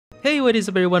Hey, what is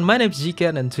up everyone, my name is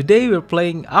Jikan and today we're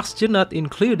playing Oxygen Not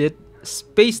Included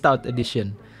Spaced Out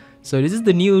Edition. So this is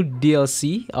the new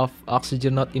DLC of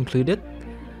Oxygen Not Included.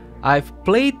 I've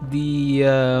played the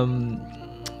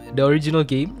original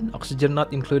game, Oxygen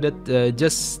Not Included,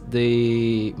 just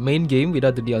the main game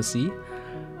without the DLC.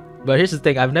 But here's the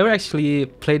thing, I've never actually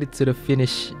played it to the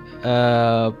finish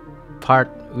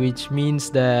part, which means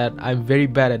that I'm very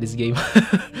bad at this game.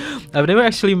 I've never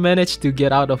actually managed to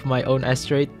get out of my own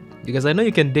asteroid, because I know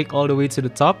you can dig all the way to the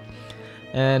top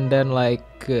and then like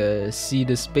see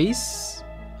the space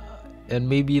and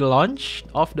maybe launch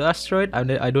off the asteroid.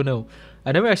 I don't know.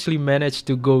 I never actually managed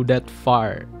to go that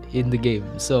far in the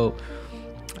game, so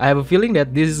I have a feeling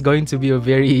that this is going to be a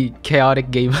very chaotic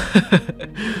game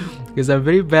because I'm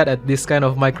very bad at this kind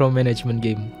of micromanagement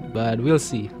game, but we'll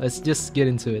see. Let's just get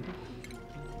into it.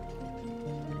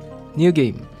 New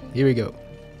game, here we go.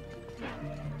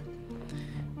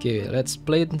 Okay, let's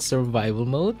play it in survival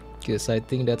mode, because I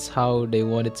think that's how they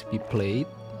want it to be played.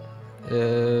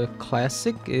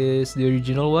 Classic is the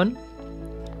original one.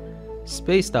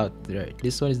 Spaced Out, right,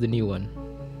 this one is the new one.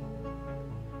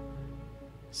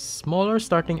 Smaller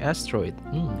starting asteroid,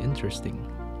 interesting.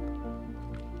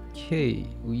 Okay,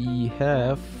 we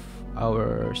have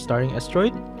our starting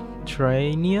asteroid,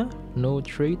 Trinia, no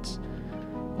traits.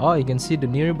 Oh, you can see the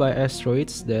nearby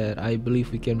asteroids that I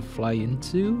believe we can fly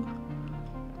into.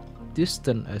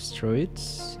 Distant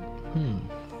asteroids.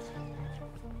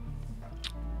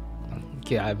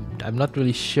 Okay, I'm not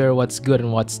really sure what's good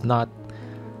and what's not.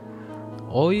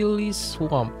 Oily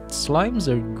swamp. Slimes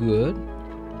are good.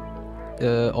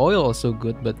 Oil also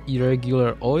good, but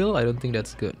irregular oil, I don't think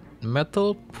that's good.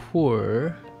 Metal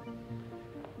poor.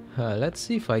 Let's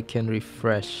see if I can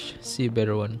refresh. See a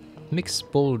better one. Mixed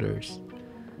boulders.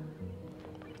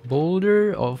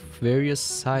 Boulder of various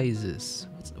sizes.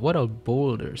 What are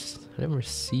boulders? I never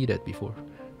see that before.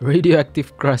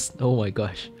 Radioactive crust. Oh my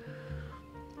gosh.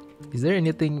 Is there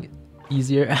anything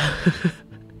easier?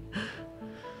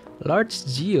 Large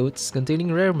geodes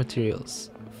containing rare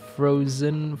materials.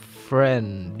 Frozen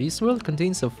friend. This world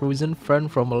contains a frozen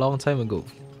friend from a long time ago.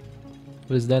 What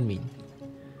does that mean?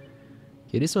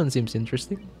 Okay, this one seems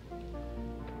interesting.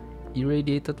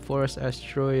 Irradiated forest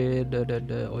asteroid.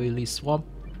 The oily swamp.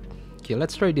 Okay,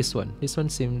 let's try this one. This one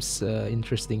seems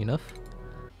interesting enough.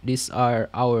 These are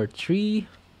our three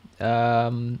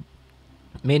main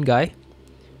guy.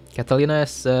 Catalina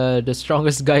is the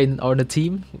strongest guy on the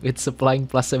team with supplying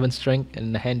 +7 strength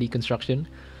and handy construction.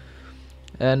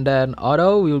 And then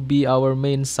Otto will be our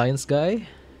main science guy,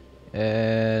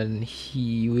 and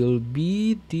he will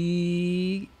be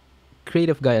the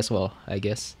creative guy as well, I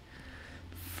guess.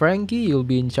 Frankie, you'll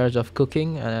be in charge of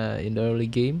cooking in the early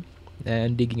game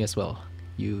and digging as well.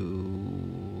 You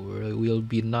will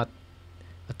be not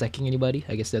attacking anybody.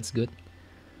 I guess that's good.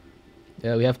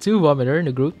 We have 2 vomiter in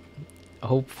the group.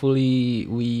 Hopefully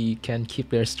we can keep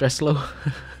their stress low.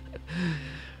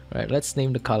 Right, let's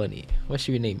name the colony. What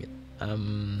should we name it?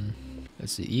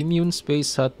 Let's see. Immune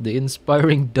Space Hut, the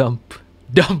inspiring dump.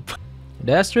 Dump!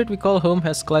 The asteroid we call home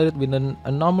has collided with an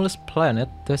anomalous planet,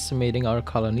 decimating our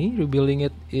colony. Rebuilding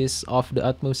it is of the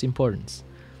utmost importance.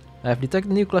 I have detected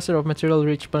a new cluster of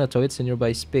material-rich planetoids in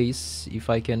nearby space.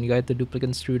 If I can guide the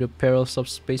duplicants through the perils of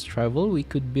space travel, we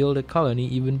could build a colony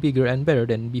even bigger and better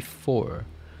than before.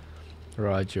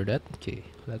 Roger that. Okay,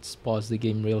 let's pause the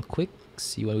game real quick,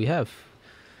 see what we have.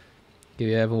 Okay,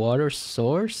 we have a water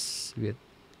source with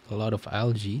a lot of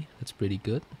algae. That's pretty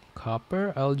good.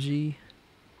 Copper, algae.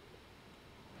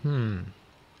 We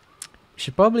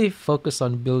should probably focus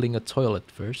on building a toilet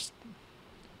first.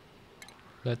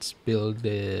 Let's build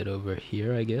it over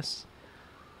here, I guess.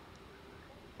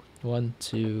 1,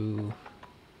 2,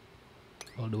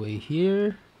 all the way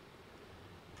here.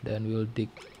 Then we'll dig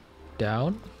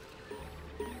down.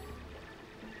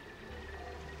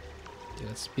 Okay,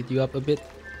 let's speed you up a bit.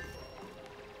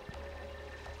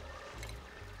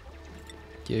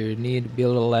 Okay, we need to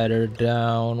build a ladder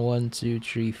down. 1, 2,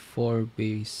 3, 4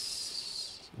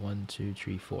 base. 1, 2,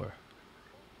 3, 4.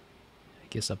 I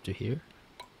guess up to here.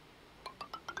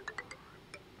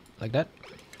 Like that.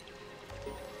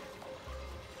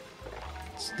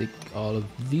 Stick all of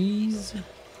these.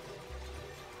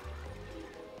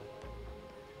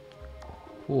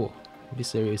 Oh,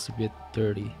 this area is a bit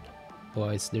dirty. Oh,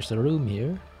 there's a room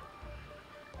here.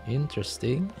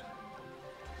 Interesting.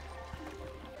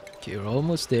 Okay, we're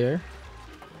almost there.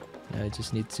 Now I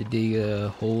just need to dig a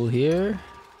hole here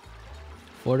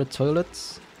for the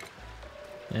toilets.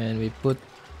 And we put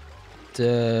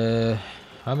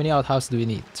how many outhouses do we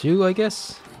need? 2, I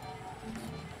guess.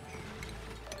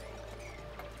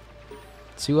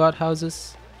 2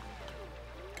 outhouses.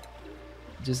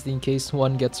 Just in case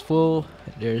one gets full,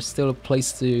 there's still a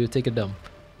place to take a dump.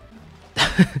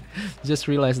 Just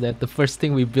realized that the first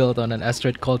thing we built on an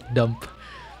asteroid called dump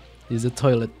is a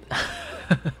toilet.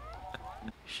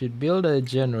 Should build a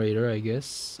generator, I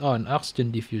guess. Oh, an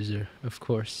oxygen diffuser, of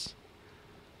course.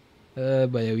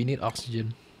 But yeah, we need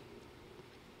oxygen.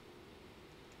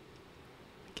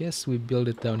 Guess we build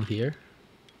it down here.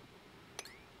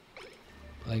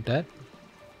 Like that.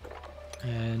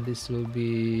 And this will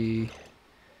be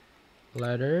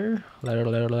ladder, ladder,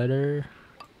 ladder, ladder.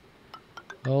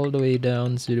 All the way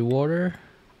down to the water.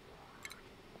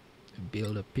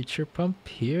 Build a pitcher pump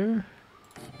here.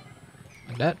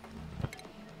 Like that.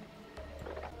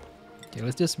 Okay,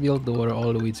 let's just build the water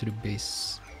all the way to the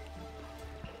base.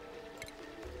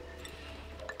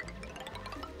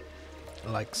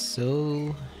 Like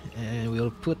so. And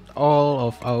we'll put all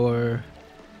of our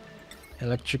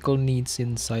electrical needs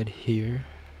inside here.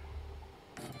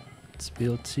 Let's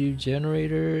build 2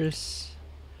 generators,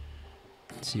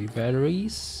 2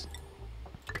 batteries,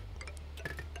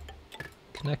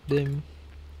 connect them,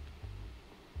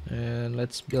 and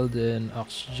let's build an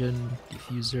oxygen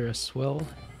diffuser as well,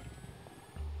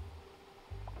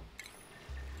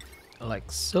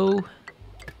 like so.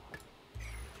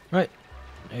 Right,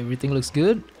 everything looks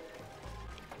good.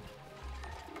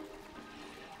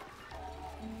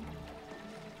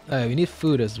 We need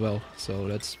food as well, so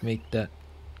let's make that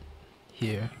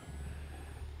here.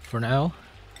 For now,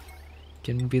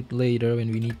 can build later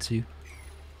when we need to.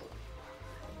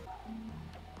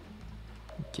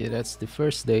 Okay, that's the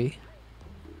first day.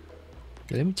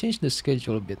 Okay, let me change the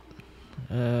schedule a bit.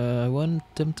 I want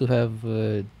them to have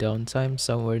downtime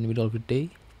somewhere in the middle of the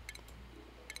day.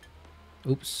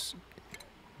 Oops.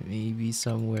 Maybe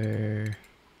somewhere...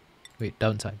 Wait,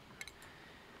 downtime.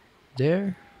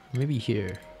 There? Maybe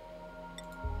here.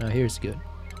 Now here's good.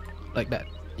 Like that.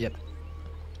 Yep.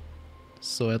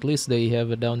 So at least they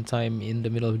have a downtime in the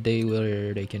middle of the day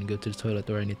where they can go to the toilet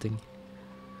or anything.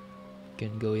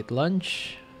 Can go eat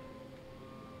lunch.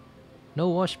 No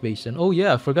wash basin. Oh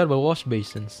yeah, I forgot about wash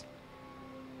basins.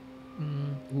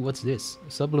 What's this?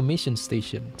 Sublimation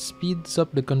station. Speeds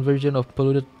up the conversion of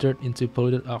polluted dirt into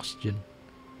polluted oxygen.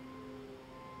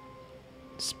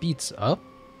 Speeds up?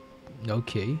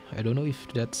 Okay, I don't know if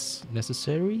that's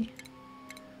necessary.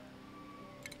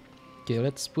 Okay,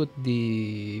 let's put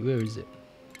the... where is it?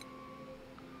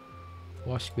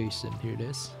 Wash basin, here it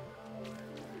is.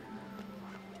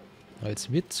 Oh, it's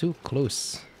a bit too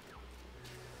close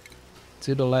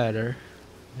to the ladder,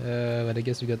 but I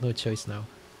guess we got no choice now.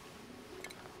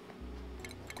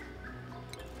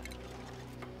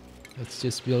 Let's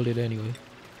just build it anyway.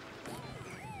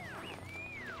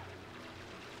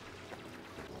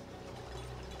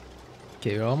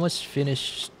 Okay, we're almost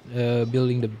finished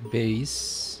building the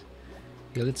base.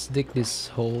 Okay, let's dig this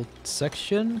whole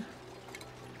section.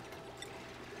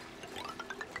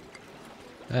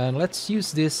 And let's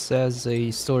use this as a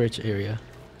storage area.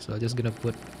 So I'm just gonna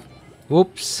put...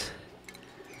 Oops!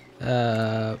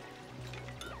 Not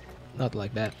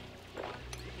like that.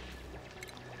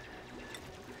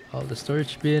 All the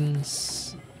storage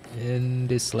bins in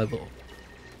this level.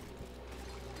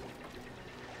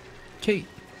 Okay.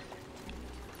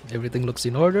 Everything looks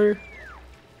in order.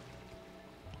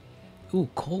 Ooh,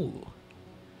 coal.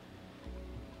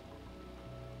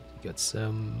 Got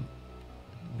some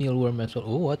mealworm metal.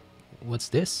 Oh, what's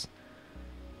this?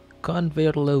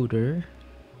 Conveyor loader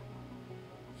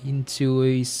into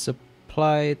a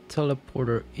supply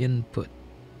teleporter input.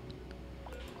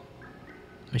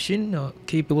 Machine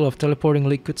capable of teleporting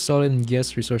liquid, solid, and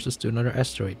gas resources to another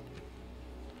asteroid.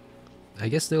 I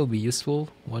guess they'll be useful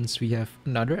once we have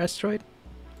another asteroid.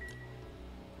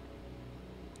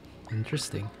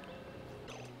 Interesting.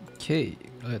 Okay,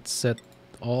 let's set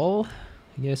all.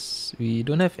 I guess we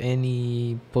don't have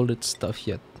any polluted stuff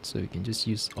yet, so we can just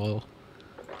use all.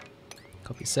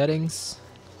 Copy settings.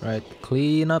 Right,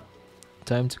 clean up.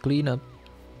 Time to clean up.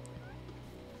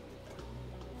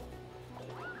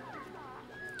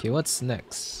 Okay, what's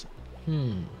next?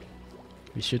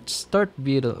 We should start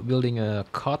building a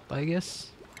cot, I guess.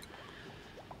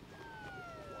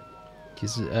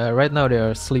 Because right now they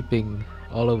are sleeping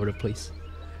all over the place.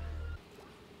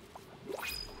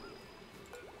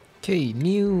 Okay,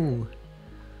 new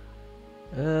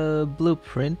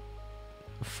blueprint.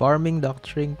 Farming,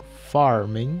 doctoring,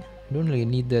 farming. Don't really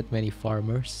need that many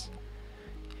farmers.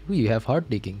 We have hard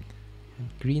digging.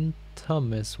 Green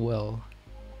thumb as well.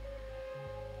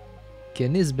 Okay,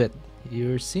 Nisbet,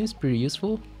 yours seems pretty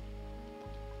useful.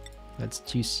 Let's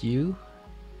choose you.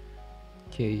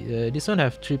 Okay, this one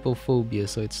have triple phobia,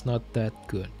 so it's not that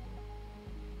good.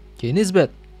 Okay,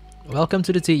 Nisbet, welcome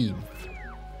to the team.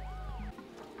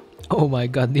 Oh my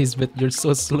god, Nisbet, you're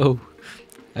so slow.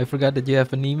 I forgot that you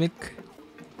have anemic.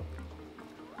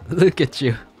 Look at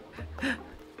you.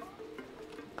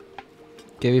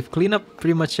 Okay, we've cleaned up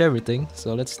pretty much everything,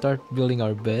 so let's start building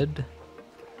our bed.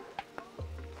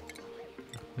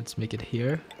 Let's make it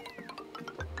here.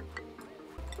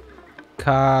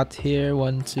 Cut here.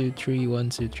 1, 2, 3, 1,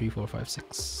 2, 3, 4, 5,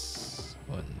 6.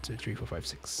 1, 2, 3, 4, 5,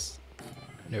 6.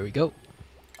 There we go.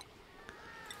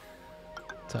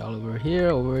 Tile over here,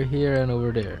 and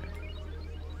over there.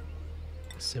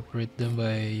 Separate them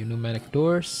by pneumatic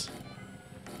doors.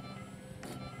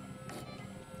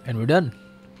 And we're done.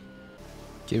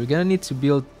 Okay, we're gonna need to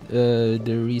build the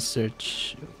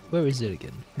research. Where is it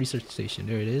again? Research station.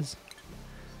 There it is.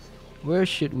 Where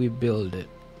should we build it?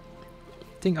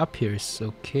 I think up here is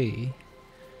okay,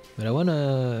 but I want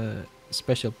a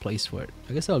special place for it.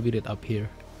 I guess I'll build it up here.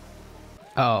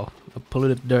 Oh, a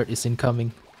polluted dirt is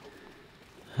incoming.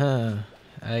 Huh.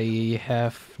 I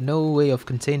have no way of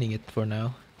containing it for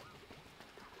now.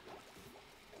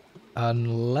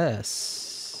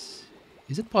 Unless...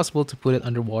 Is it possible to put it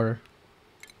underwater?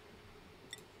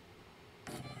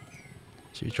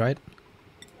 Should we try it?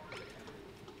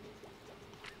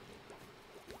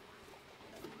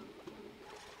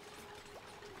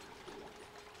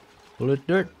 Polluted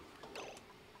dirt.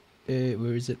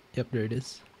 Where is it? Yep, there it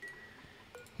is.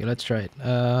 Okay, let's try it.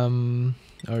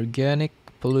 Organic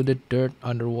polluted dirt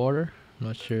underwater.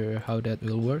 Not sure how that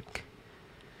will work.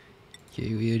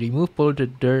 Okay, we remove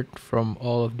polluted dirt from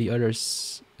all of the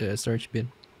others storage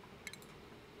bin.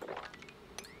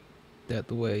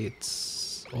 That way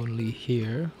it's only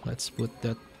here. Let's put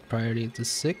that priority to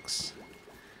 6.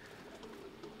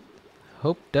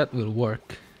 Hope that will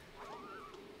work.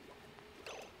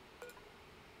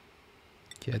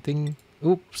 Okay, I think...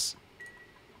 Oops!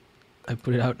 I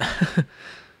put it out.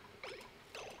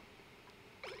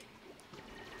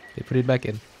 Okay, put it back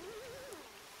in.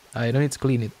 I don't need to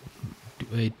clean it.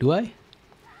 Wait, do I?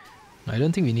 I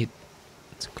don't think we need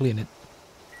to clean it.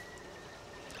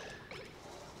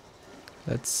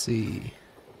 Let's see.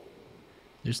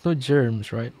 There's no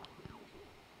germs, right?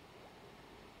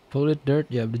 Polluted dirt,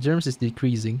 yeah, the germs is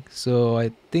decreasing, so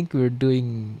I think we're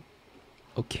doing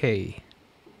okay.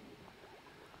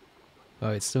 Oh,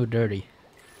 it's so dirty.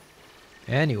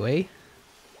 Anyway.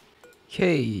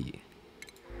 Okay.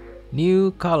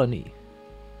 New colony.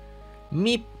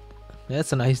 Meep.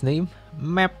 That's a nice name.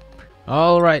 Map.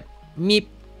 Alright. Meep.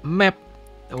 Map.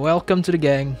 Welcome to the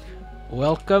gang.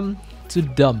 Welcome to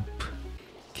dump.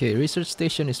 Okay, research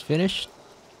station is finished.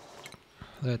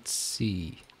 Let's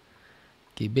see.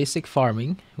 Okay, basic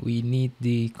farming. We need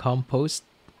the compost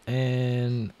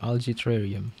and algae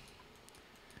terrarium.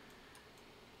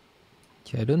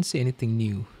 Okay, I don't see anything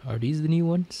new. Are these the new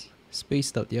ones?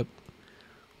 Spaced out, yep.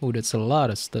 Oh, that's a lot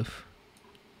of stuff.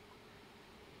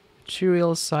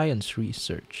 Material science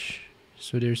research.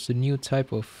 So there's a new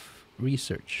type of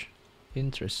research.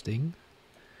 Interesting.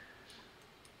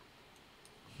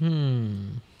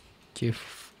 Okay,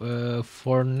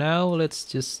 for now, let's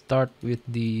just start with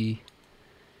the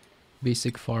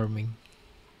basic farming.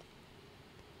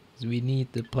 So we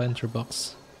need the planter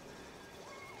box.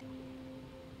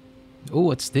 Oh,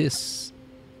 what's this?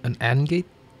 An AND gate?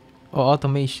 Oh,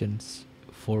 automations.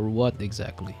 For what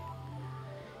exactly?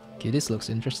 Okay, this looks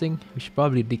interesting. We should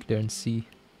probably dig there and see.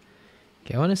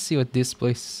 Okay, I want to see what this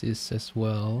place is as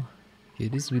well. Okay,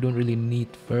 this we don't really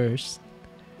need first.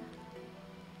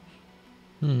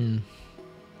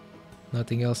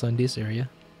 Nothing else on this area.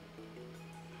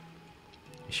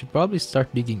 We should probably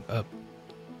start digging up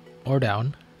or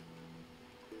down.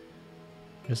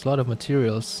 There's a lot of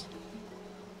materials.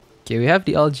 Okay, we have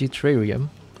the algae terrarium.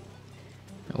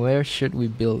 Where should we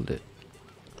build it?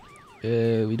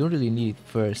 We don't really need it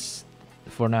first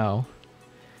for now.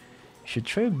 Should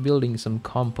try building some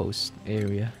compost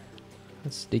area.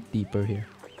 Let's dig deeper here.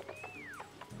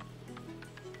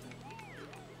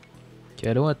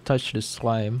 Okay, I don't want to touch the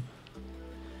slime.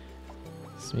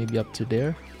 It's maybe up to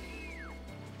there.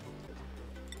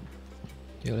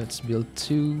 Okay, let's build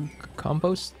 2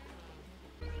 compost.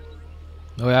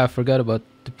 Oh yeah, I forgot about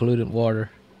the polluted water.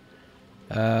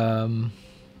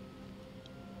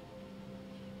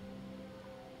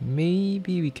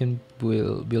 Maybe we can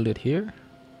build it here.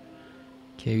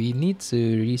 Okay, we need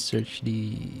to research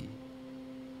the...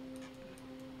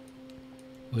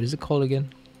 What is it called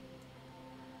again?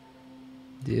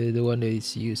 The one that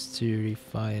is used to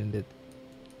refine the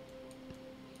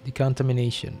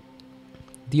decontamination.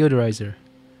 Deodorizer.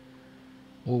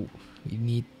 Oh, we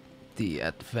need the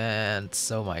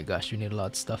advanced... Oh my gosh, we need a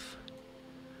lot of stuff.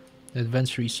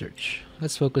 Advanced research.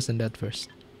 Let's focus on that first.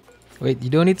 Wait, you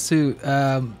don't need to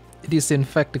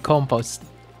disinfect the compost.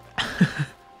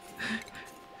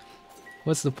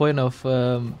 What's the point of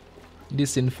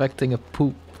disinfecting a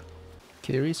poop?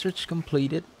 Okay, research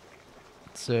completed.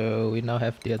 So we now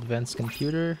have the advanced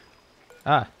computer.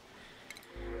 Ah,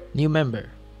 new member.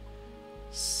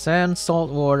 Sand,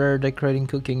 salt, water, decorating,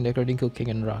 cooking,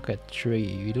 and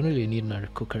rocketry. We don't really need another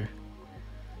cooker.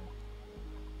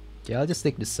 Okay, I'll just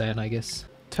take the sand, I guess.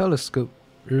 Telescope.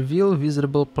 Reveal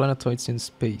visible planetoids in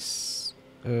space.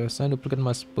 Sand duplicate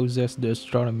must possess the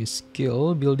astronomy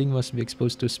skill. Building must be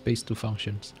exposed to space to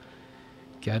functions.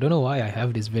 Okay, I don't know why I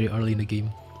have this very early in the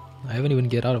game. I haven't even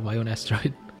get out of my own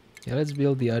asteroid. Yeah, let's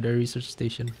build the other research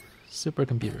station.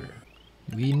 Supercomputer.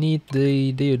 We need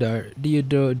the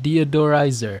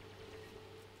deodorizer.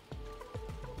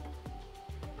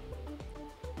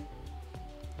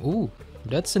 Ooh,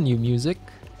 that's a new music.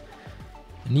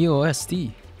 New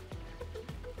OST.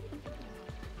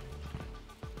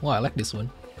 Wow, I like this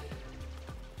one.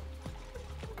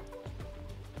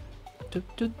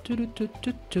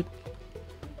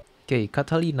 Okay,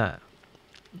 Catalina.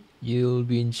 You'll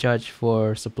be in charge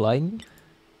for supplying.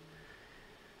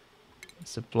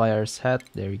 Supplier's hat.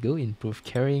 There we go. Improve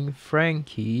carrying.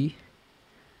 Frankie.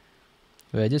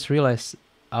 Well, I just realized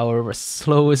our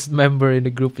slowest member in the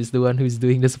group is the one who's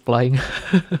doing the supplying.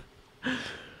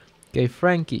 Okay,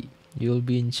 Frankie. You'll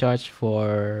be in charge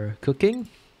for cooking.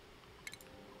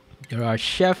 You're our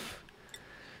chef.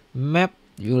 Map.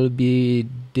 You'll be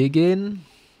digging.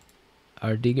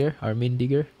 Our digger. Our main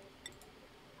digger.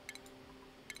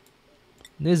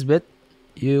 Nisbet,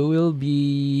 you will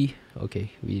be...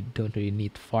 Okay, we don't really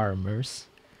need farmers.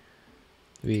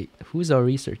 Wait, who's our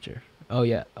researcher? Oh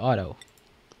yeah, Otto.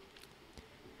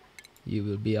 You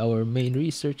will be our main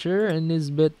researcher, and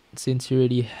Nisbet, since you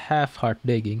already have hard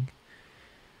digging.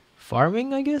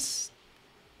 Farming, I guess?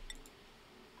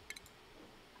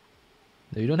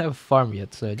 No, you don't have a farm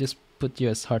yet, so I just put you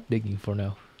as hard digging for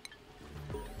now.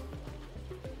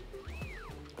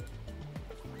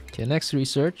 Okay, next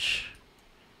research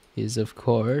is of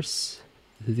course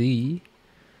the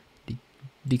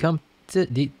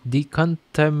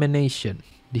decontamination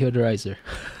deodorizer.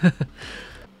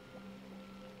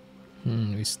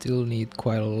 We still need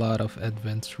quite a lot of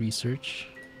advanced research.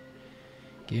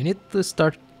 Okay, you need to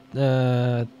start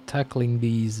tackling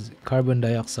these carbon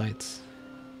dioxides.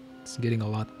 It's getting a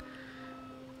lot.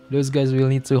 Those guys will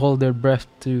need to hold their breath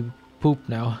to poop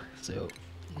now, so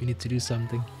we need to do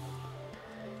something.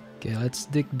 Okay, let's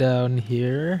dig down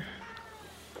here.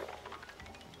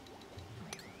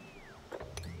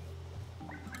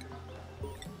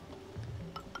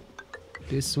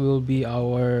 This will be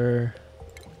our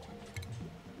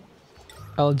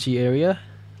algae area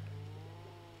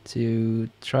to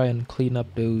try and clean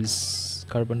up those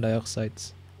carbon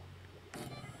dioxides.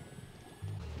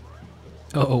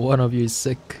 Oh, one of you is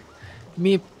sick.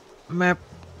 Meep, map,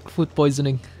 food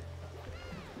poisoning.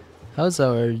 How's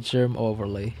our germ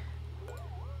overlay?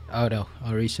 Oh no,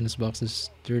 our rations box is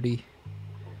dirty.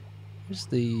 Where's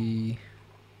the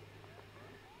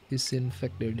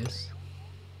disinfect? There it is.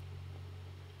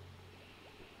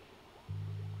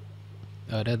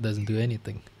 Oh, that doesn't do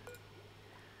anything.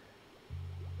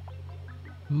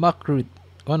 Muckroot.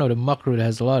 One of the muckroot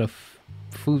has a lot of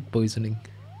food poisoning.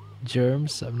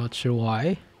 Germs, I'm not sure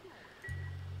why.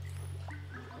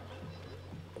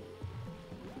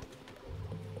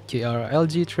 Okay, our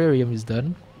algae terrarium is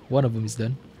done. One of them is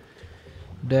done.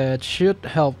 That should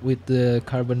help with the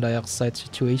carbon dioxide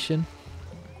situation.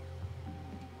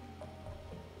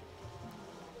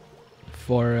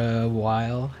 For a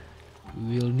while,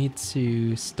 we'll need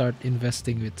to start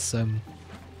investing with some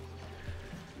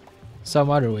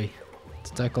other way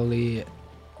to tackle the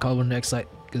carbon dioxide,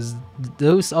 because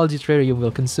those algae terrarium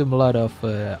will consume a lot of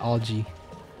algae.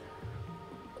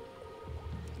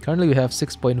 Currently we have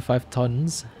 6.5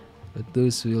 tons, but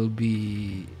those will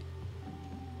be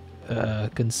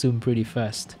consumed pretty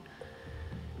fast.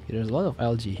 There's a lot of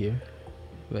algae here,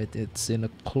 but it's in a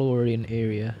chlorine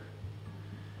area.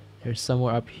 There's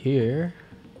somewhere up here.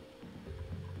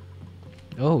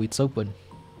 Oh, it's open.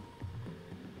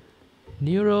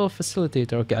 Neural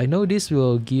Vacillator. Okay, I know this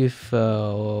will give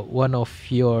one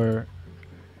of your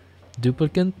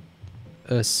duplicate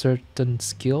a certain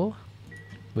skill,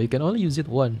 but you can only use it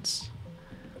once.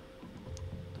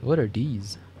 What are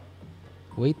these?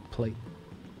 Weight plate.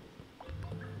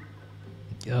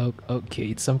 Oh, okay,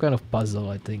 it's some kind of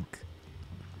puzzle, I think.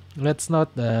 Let's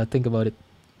not think about it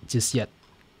just yet.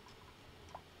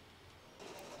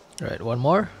 Alright, one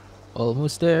more.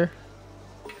 Almost there.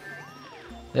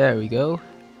 There we go.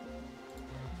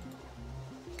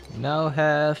 Now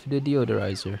have the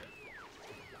deodorizer.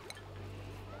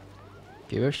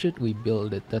 Okay, where should we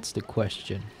build it? That's the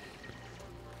question.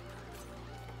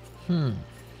 I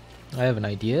have an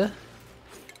idea.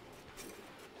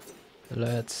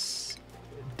 Let's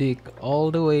dig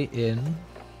all the way in.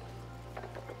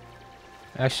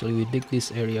 Actually, we dig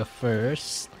this area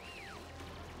first.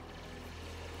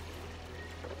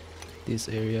 This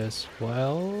area as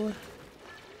well.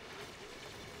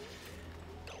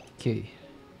 Okay,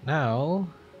 now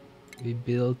we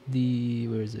build the,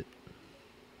 where is it?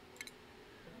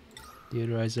 The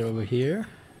riser over here.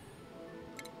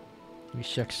 We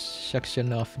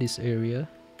section off this area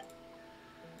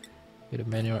with a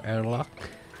manual airlock.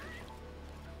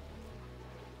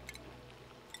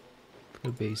 Put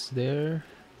a base there.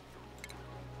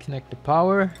 Connect the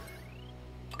power.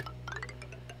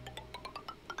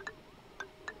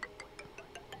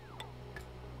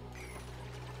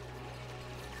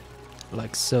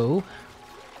 Like so.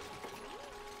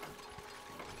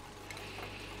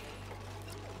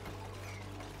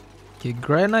 Okay,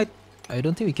 granite, I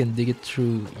don't think we can dig it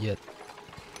through yet.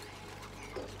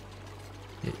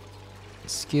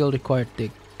 Skill required dig.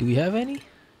 Do we have any?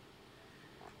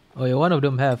 Oh yeah, one of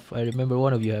them have. I remember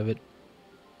one of you have it.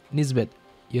 Nisbet,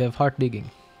 you have hard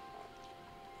digging.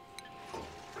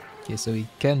 Okay, so we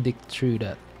can dig through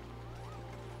that.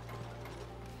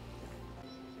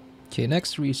 Okay,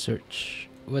 next research.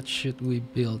 What should we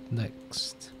build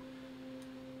next?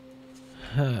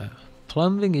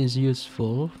 Plumbing is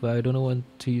useful, but I don't want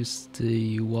to use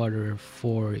the water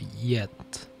for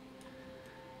yet.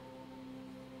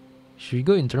 Should we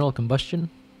go internal combustion?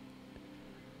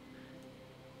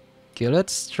 Okay,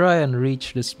 let's try and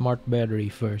reach the smart battery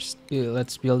first. Okay,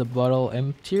 let's build a bottle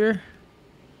emptier.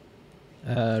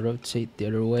 Rotate the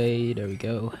other way. There we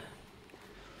go.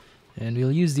 And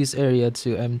we'll use this area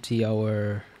to empty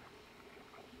our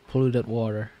polluted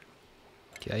water.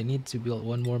 Okay, I need to build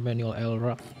one more manual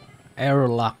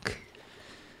airlock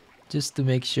just to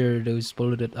make sure those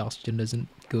polluted oxygen doesn't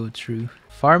go through.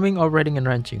 Farming, operating, and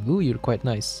ranching. Ooh, you're quite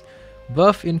nice.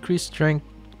 Buff, increased strength.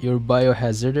 You're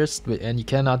biohazardous, and you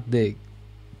cannot dig.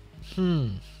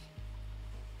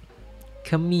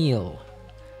 Camille.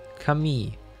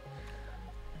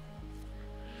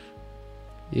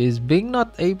 Is being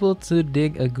not able to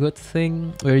dig a good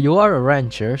thing? Where you are a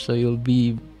rancher, so you'll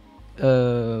be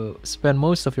spend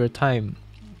most of your time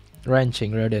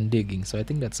ranching rather than digging, so I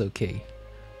think that's okay.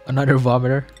 Another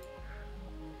vomiter.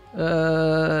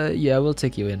 Yeah, we'll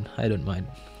take you in. I don't mind.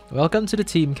 Welcome to the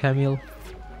team, Camille.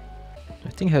 I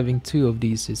think having two of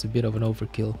these is a bit of an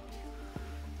overkill.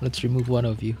 Let's remove one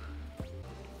of you.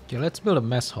 Okay, let's build a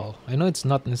mess hall. I know it's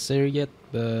not necessary yet,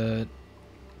 but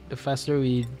the faster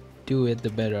we do it,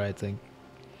 the better, I think.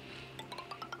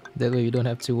 That way we don't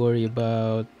have to worry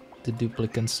about the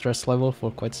duplicant stress level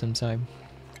for quite some time.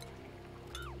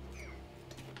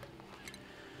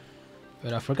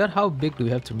 But I forgot how big do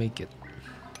we have to make it.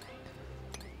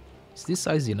 Is this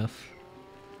size enough?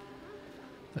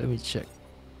 Let me check.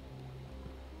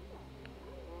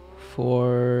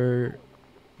 For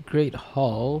Great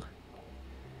Hall,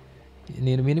 you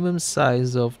need a minimum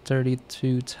size of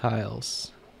 32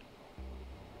 tiles.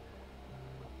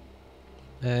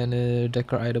 And a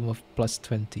decor item of plus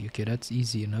 20. Okay, that's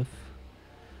easy enough.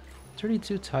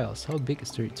 32 tiles. How big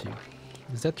is 32?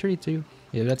 Is that 32?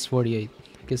 Yeah, that's 48.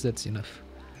 I guess that's enough.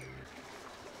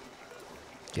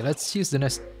 Okay, let's use the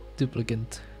next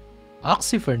duplicant.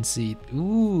 Oxyfern seed.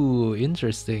 Ooh,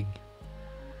 interesting.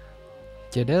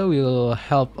 Okay, that will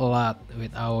help a lot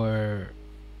with our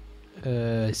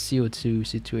CO2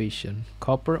 situation.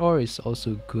 Copper ore is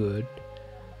also good.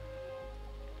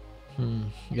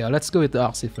 Yeah, let's go with the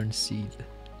oxyfern seed.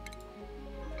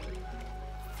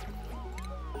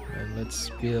 And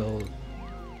let's build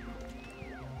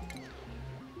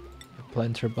a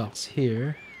planter box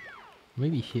here.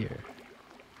 Maybe here.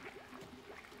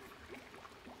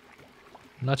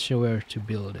 Not sure where to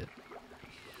build it.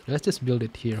 Let's just build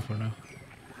it here for now.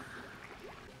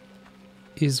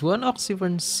 Is one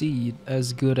oxyfern seed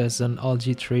as good as an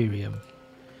algae terrarium?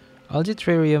 Algae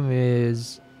terrarium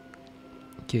is...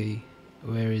 Okay,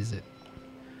 where is it?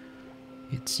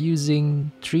 It's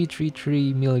using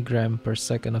 333 milligram per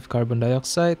second of carbon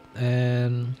dioxide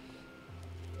and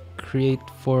create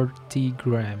 40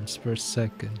 grams per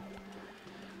second.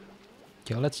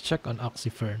 Okay, let's check on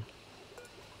oxyfern.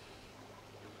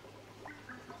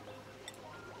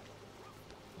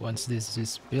 Once this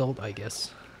is built, I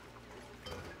guess.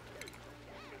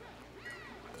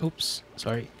 Oops,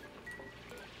 sorry.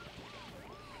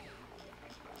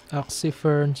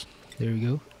 Oxyfern, there we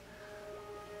go.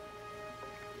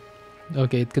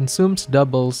 Okay, it consumes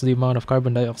doubles the amount of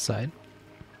carbon dioxide.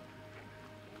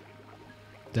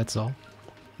 That's all.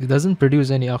 It doesn't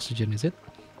produce any oxygen, is it?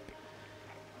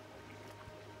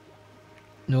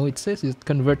 No, it says it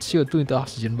converts CO2 into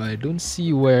oxygen, but I don't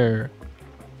see where's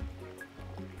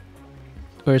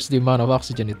the amount of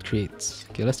oxygen it creates.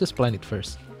 Okay, let's just plant it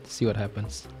first. See what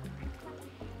happens.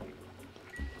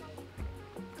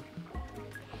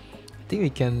 I think we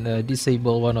can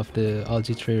disable one of the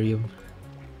algae terrarium.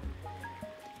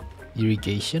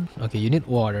 Irrigation. Okay, you need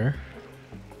water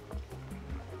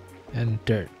and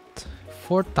dirt.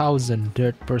 4,000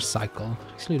 dirt per cycle.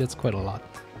 Actually, that's quite a lot.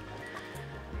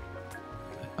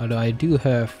 Although I do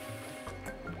have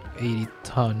 80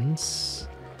 tons.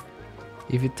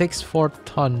 If it takes 4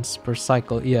 tons per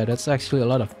cycle, yeah, that's actually a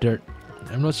lot of dirt.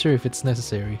 I'm not sure if it's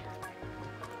necessary.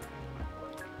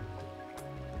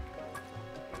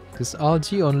 Because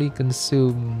algae only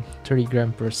consume 30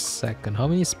 grams per second. How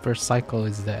many per cycle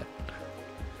is that?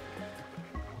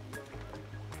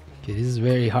 Okay, this is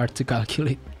very hard to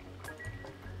calculate.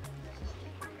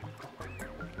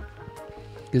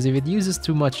 Because if it uses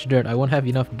too much dirt, I won't have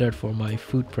enough dirt for my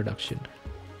food production.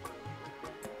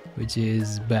 Which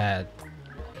is bad.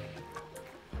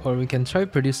 Or we can try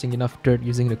producing enough dirt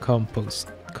using the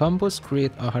compost. Compost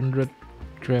create 100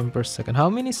 grams per second. How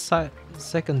many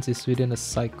seconds is within a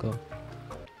cycle?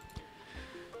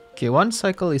 Okay, one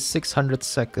cycle is 600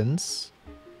 seconds.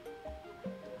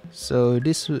 So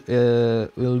this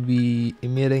will be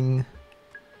emitting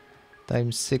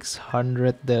times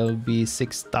 600, that'll be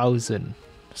 6,000.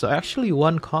 So actually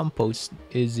one compost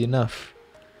is enough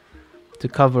to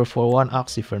cover for one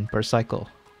oxyfen per cycle.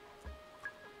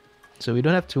 So we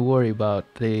don't have to worry about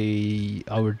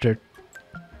our dirt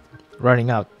running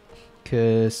out,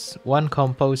 because one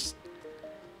compost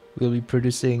will be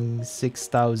producing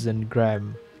 6,000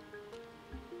 grams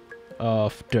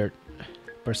of dirt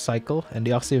per cycle, and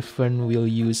the oxyfen will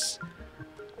use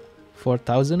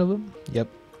 4,000 of them. Yep,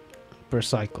 per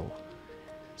cycle.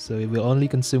 So it will only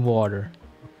consume water.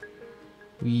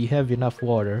 We have enough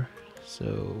water,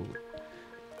 so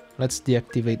let's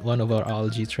deactivate one of our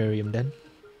algae terrarium then.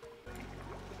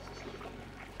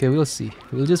 Okay, we'll see.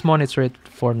 We'll just monitor it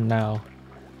for now.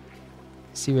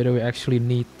 See whether we actually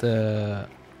need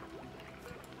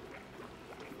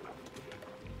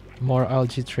more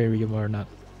algae terrarium or not.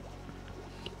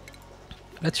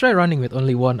 Let's try running with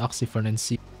only one oxyfen and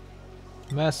see.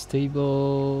 Mass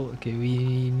table. Okay,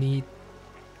 we need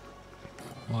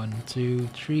 1, 2,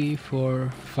 3, 4,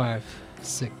 5,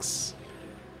 6,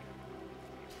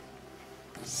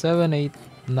 7, 8,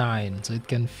 9. So it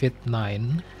can fit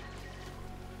 9.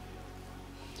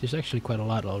 There's actually quite a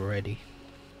lot already.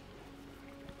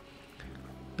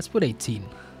 Let's put 18.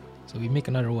 So we make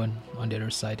another one on the other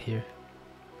side here.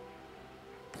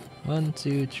 1,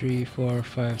 2, 3, 4,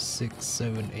 5, 6,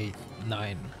 7, 8,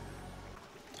 9.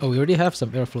 Oh, we already have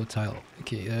some airflow tile.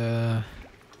 Okay,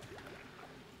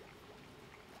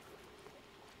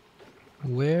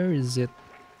 where is it?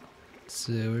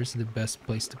 So where's the best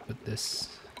place to put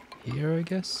this? Here, I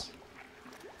guess?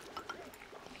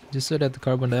 Just so that the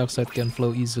carbon dioxide can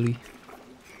flow easily.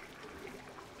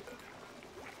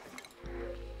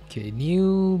 Okay,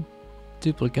 new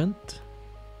duplicant.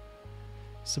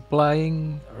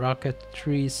 Supplying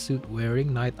rocketry suit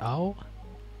wearing night owl.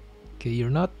 Okay, you're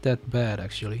not that bad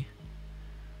actually.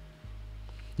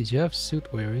 Did you have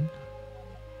suit wearing?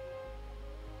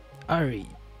 Ari.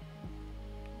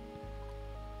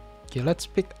 Okay, let's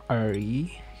pick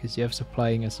Ari because you have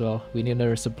supplying as well. We need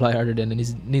another supply other than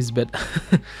Nisbet.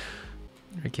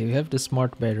 Okay, we have the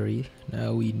smart battery.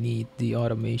 Now we need the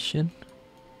automation.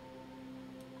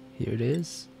 Here it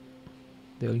is.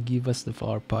 They'll give us the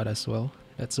flower pot as well.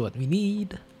 That's what we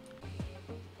need.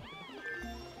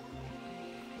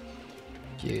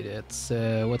 Okay, that's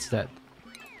what's that?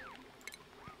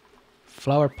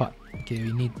 Flower pot. Okay,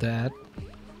 we need that.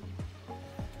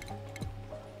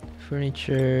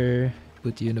 Furniture,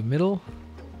 put you in the middle.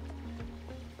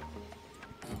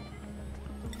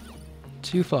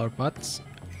 2 flower pots.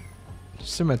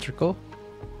 Symmetrical.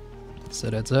 So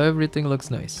that's how everything looks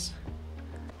nice.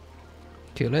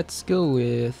 Okay, let's go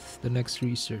with the next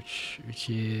research, which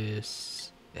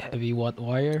is heavy watt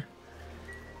wire.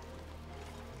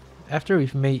 After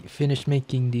we've finished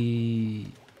making the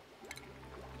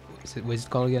what's it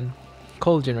called again?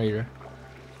 Coal generator.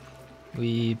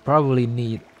 We probably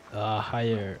need a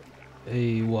higher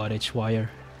wattage wire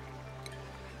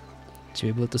to be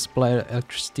able to supply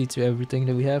electricity to everything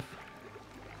that we have.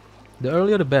 The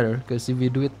earlier the better, because if we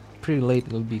do it pretty late,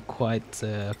 it'll be quite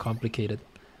complicated.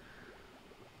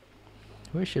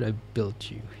 Where should I build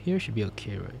you? Here should be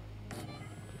okay, right?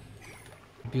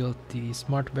 Build the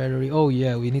smart battery. Oh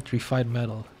yeah, we need refined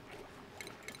metal.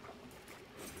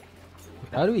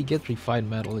 How do we get refined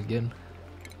metal again?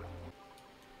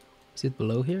 Is it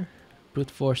below here? Brute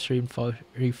force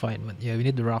refinement. Yeah, we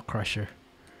need the rock crusher.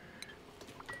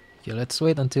 Okay, let's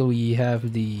wait until we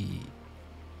have the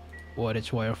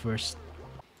wattage wire first.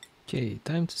 Okay,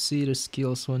 time to see the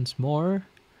skills once more.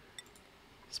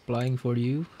 Supplying for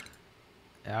you.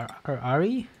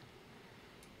 Ari?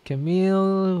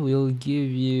 Camille will give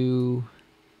you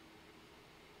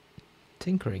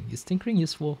tinkering. Is tinkering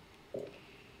useful?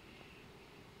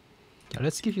 Yeah,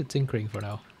 let's give you tinkering for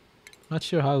now. Not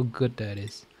sure how good that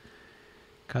is.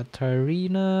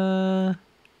 Katarina.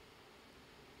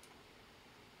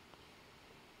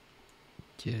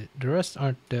 Yeah, the rest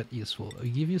aren't that useful. I'll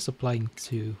give you supplying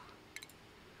 2.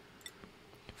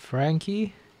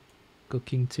 Frankie,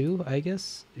 cooking 2, I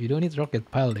guess. You don't need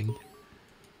rocket piloting.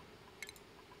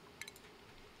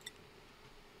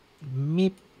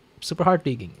 Meep, super hard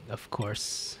digging, of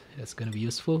course. That's gonna be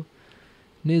useful.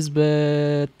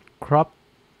 Nisbet, crop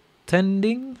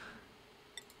tending.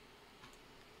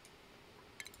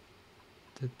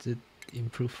 That's it.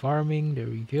 Improve farming. There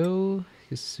we go.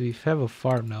 Because we have a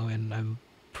farm now, and I'm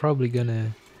probably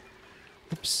gonna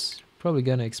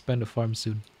expand the farm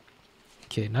soon.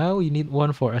 Okay, now we need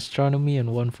one for astronomy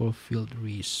and one for field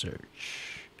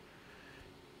research.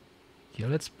 Okay,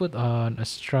 let's put on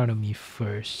astronomy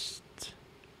first.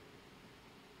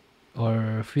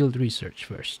 Or field research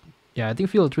first. Yeah, I think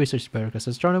field research is better because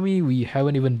astronomy we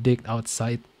haven't even digged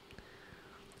outside.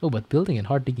 Oh, but building and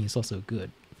hard digging is also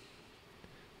good.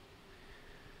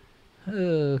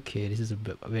 Okay, this is a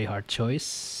very hard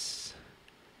choice.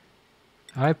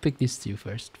 I pick these 2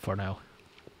 first for now.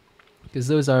 Because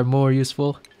those are more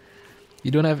useful.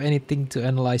 You don't have anything to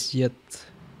analyze yet.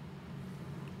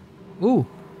 Ooh,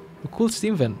 a cool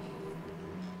steam vent.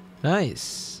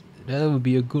 Nice. That would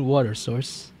be a good water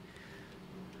source.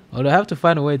 Although I have to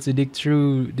find a way to dig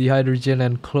through the hydrogen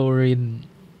and chlorine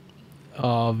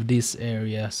of this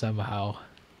area somehow.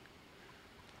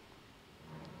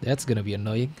 That's gonna be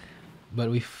annoying. But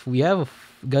if we have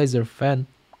a geyser fan,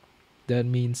 that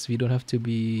means we don't have to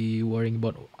be worrying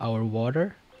about our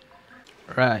water.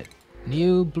 Right,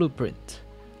 new blueprint.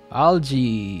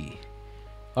 Algae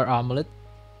or omelet.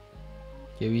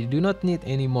 Okay, we do not need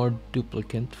any more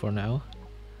duplicate for now.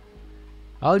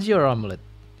 Algae or omelet?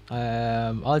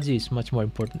 Algae is much more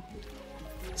important.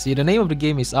 See, the name of the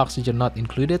game is oxygen not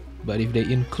included, but if they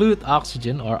include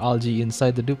oxygen or algae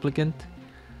inside the duplicate,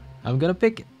 I'm gonna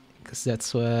pick it, because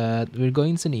that's what we're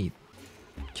going to need.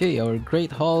 Okay, our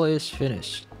Great Hall is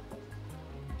finished.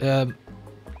 You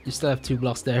still have 2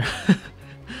 blocks there.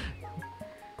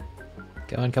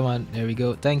 Come on, there we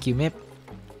go. Thank you, Mip.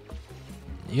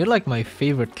 You're like my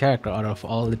favorite character out of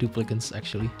all the duplicates,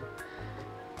 actually.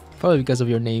 Probably because of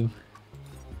your name.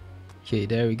 Okay,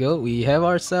 there we go. We have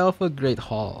ourselves a Great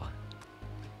Hall.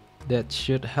 That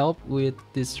should help with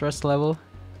the stress level.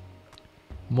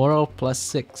 Moral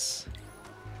 +6.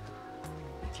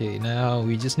 Okay, now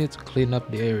we just need to clean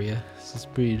up the area. This is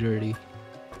pretty dirty.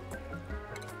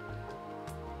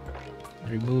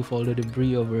 Remove all the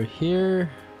debris over here.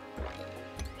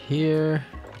 Here.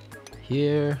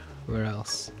 Where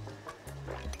else?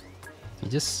 You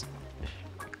just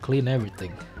clean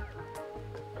everything.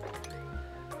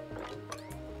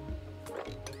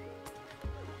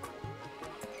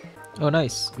 Oh,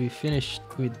 nice. We finished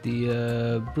with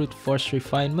the brute force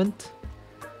refinement.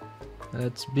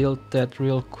 Let's build that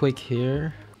real quick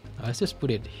here. Let's just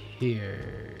put it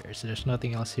here. So there's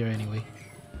nothing else here anyway.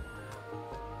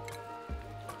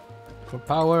 For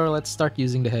power, let's start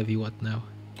using the heavy watt now.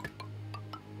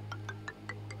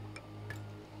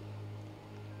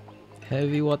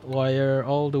 Heavy watt wire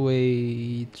all the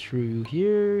way through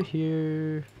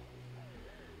here.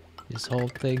 This whole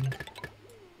thing.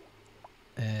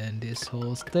 And this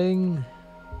whole thing.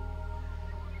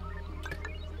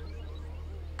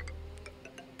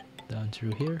 Down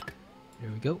through here. There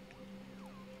we go.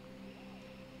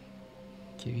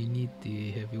 Okay, we need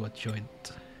the heavy watt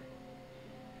joint.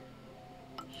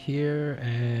 Here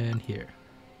and here.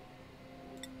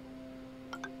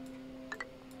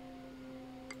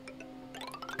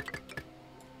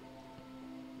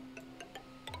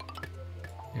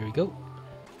 There we go.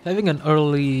 Having an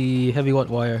early heavy watt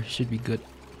wire should be good.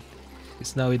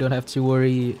 Because now we don't have to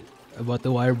worry about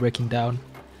the wire breaking down.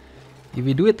 If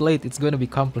we do it late, it's going to be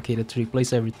complicated to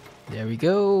replace everything. There we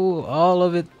go. All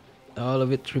of it.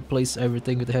 Replace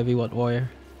everything with heavy watt wire.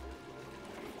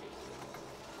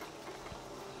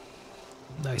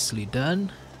 Nicely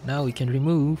done. Now we can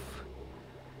remove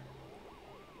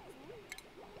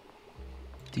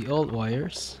the old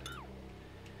wires.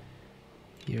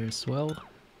 Here as well.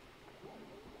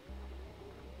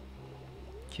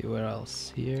 Okay, where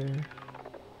else? Here.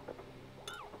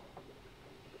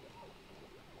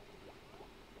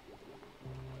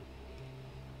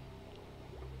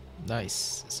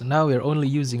 Nice. So now we're only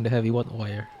using the heavy watt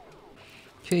wire.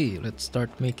 Okay, let's start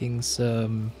making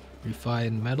some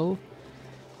refined metal.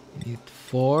 Need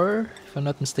 4, if I'm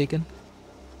not mistaken.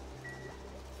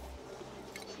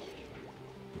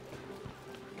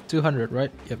 200,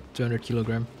 right? Yep, 200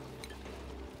 kilogram.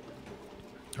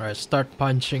 Alright, start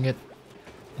punching it.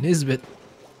 Nisbet,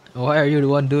 why are you the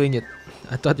one doing it?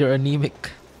 I thought you're anemic.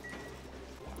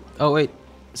 Oh wait,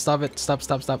 stop it,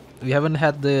 stop. We haven't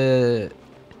had the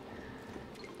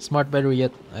smart battery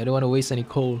yet. I don't want to waste any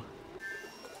coal.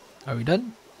 Are we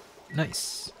done?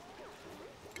 Nice.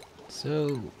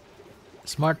 So,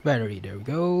 smart battery, there we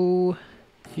go.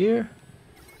 Here.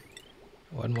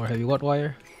 One more heavy watt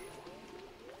wire.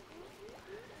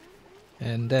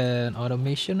 And then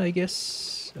automation, I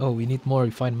guess. Oh, we need more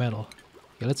refined metal.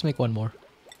 Okay, let's make one more.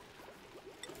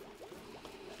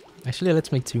 Actually,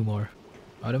 let's make 2 more.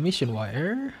 Automation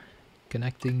wire.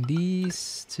 Connecting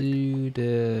these to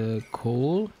the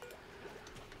coal.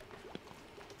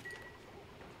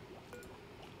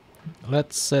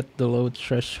 Let's set the load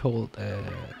threshold at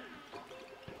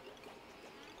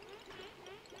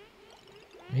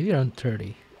maybe around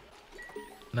 30.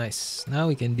 Nice. Now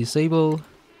we can disable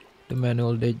the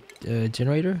manual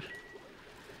generator.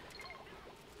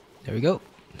 There we go.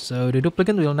 So the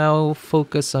duplicate will now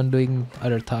focus on doing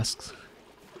other tasks.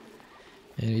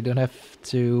 And we don't have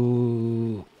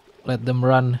to let them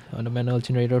run on the manual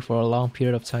generator for a long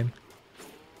period of time.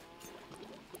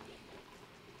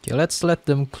 Okay, let's let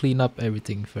them clean up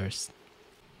everything first.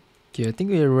 Okay, I think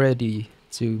we are ready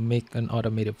to make an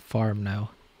automated farm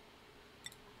now.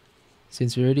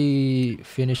 Since we already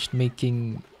finished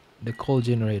making the coal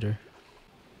generator.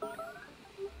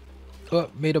 Oh,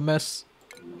 made a mess.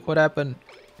 What happened?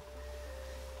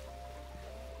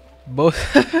 Both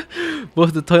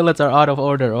both the toilets are out of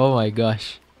order. Oh my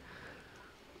gosh.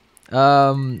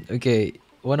 Okay,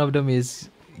 one of them is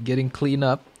getting cleaned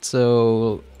up,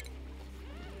 so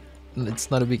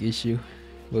it's not a big issue.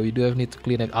 But we do have need to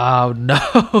clean it. Oh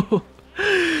no.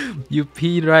 You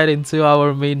peed right into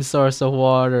our main source of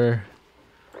water.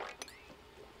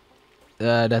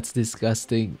 That's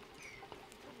disgusting.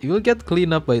 It will get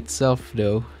cleaned up by itself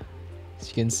though. As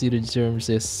you can see, the germs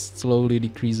is slowly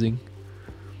decreasing.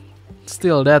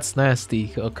 Still, that's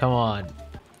nasty. Oh, come on.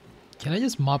 Can I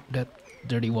just mop that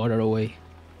dirty water away?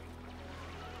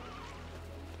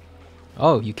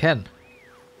 Oh, you can.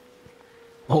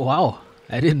 Oh wow,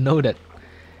 I didn't know that.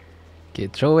 Okay,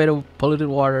 throw away the polluted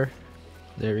water.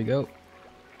 There we go.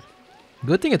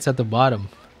 Good thing it's at the bottom.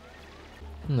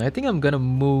 I think I'm gonna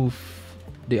move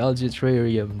the algae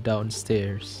terrarium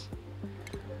downstairs.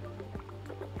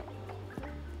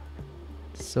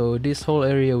 So this whole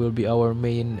area will be our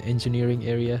main engineering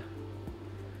area.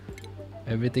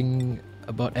 Everything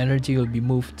about energy will be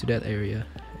moved to that area,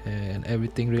 and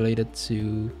everything related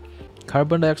to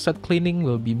carbon dioxide cleaning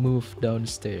will be moved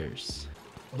downstairs.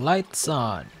 Lights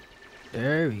on.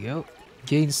 There we go.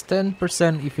 Gains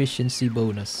 10% efficiency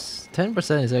bonus.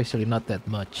 10% is actually not that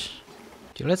much.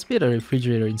 Okay, let's build a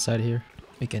refrigerator inside here.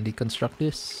 We can deconstruct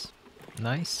this.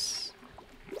 Nice.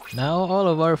 Now all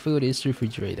of our food is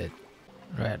refrigerated.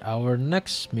 Right, our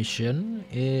next mission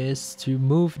is to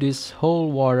move this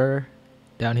whole water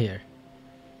down here.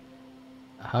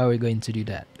 How are we going to do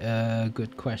that?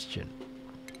 Good question.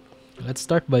 Let's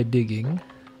start by digging.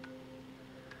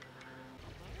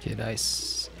 Okay,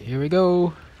 nice. Here we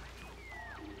go.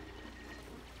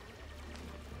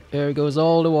 There goes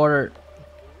all the water.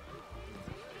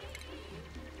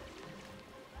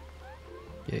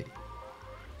 Okay.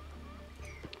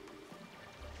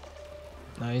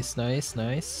 Nice. Okay,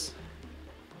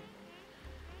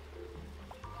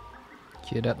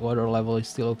 that water level is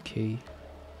still okay.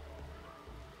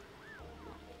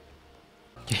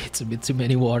 Okay, it's a bit too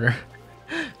many water.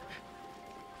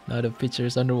 Now the pitcher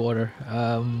is underwater.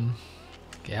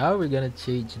 Okay, how are we gonna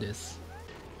change this?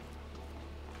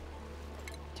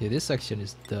 Okay, this section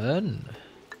is done.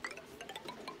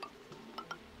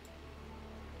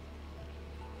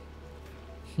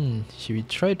 Should we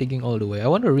try digging all the way? I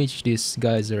want to reach this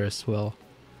geyser as well.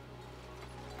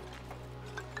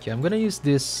 Okay, I'm gonna use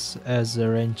this as a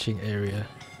ranching area.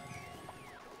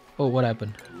 Oh, what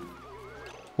happened?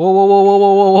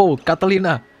 Whoa,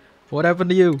 Catalina! What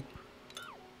happened to you?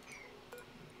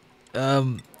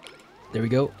 There we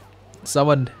go.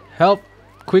 Someone help!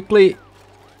 Quickly!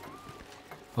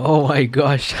 Oh my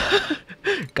gosh.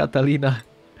 Catalina.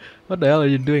 What the hell are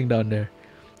you doing down there?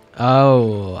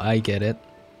 Oh, I get it.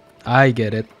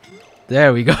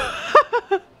 There we go.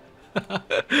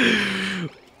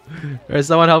 Alright,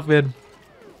 someone help me in.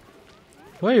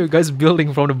 Why are you guys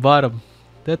building from the bottom?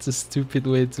 That's a stupid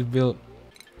way to build.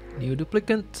 New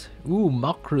duplicant. Ooh,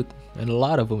 macroot. And a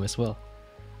lot of them as well.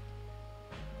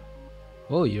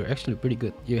 Oh, you're actually pretty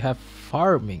good. You have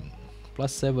farming.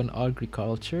 +7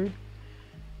 agriculture.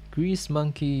 Grease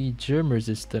monkey germ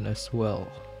resistant as well.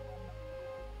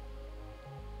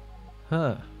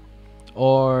 Huh.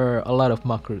 Or a lot of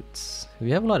macroots.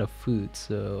 We have a lot of food,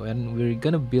 so, and we're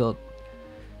gonna build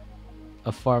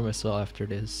a farm as well after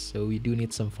this, so we do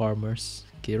need some farmers.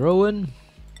 Okay, Rowan,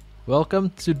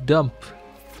 welcome to dump.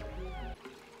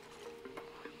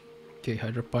 Okay,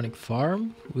 hydroponic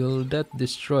farm. Will that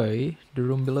destroy the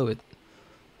room below it?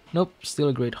 Nope, still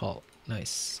a great hall.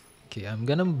 Nice. Okay, I'm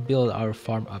gonna build our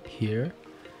farm up here.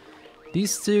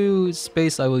 These two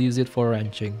space I will use it for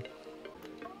ranching.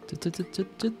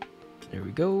 There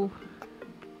we go.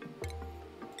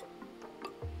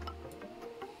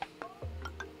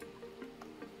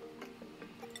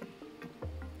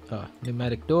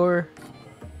 Pneumatic door.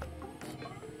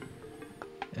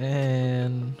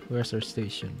 And where's our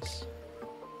stations?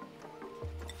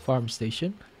 Farm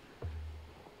station.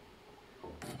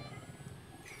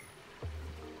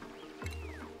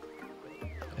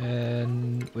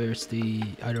 And where's the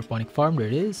hydroponic farm? There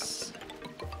it is.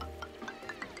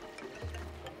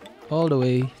 All the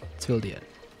way till the end.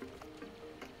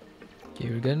 Okay,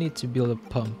 we're gonna need to build a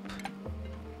pump.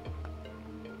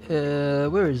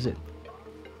 Where is it?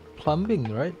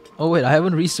 Plumbing, right? Oh wait, I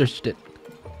haven't researched it.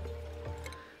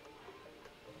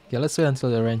 Okay, let's wait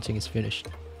until the ranching is finished.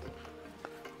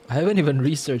 I haven't even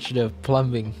researched the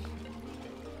plumbing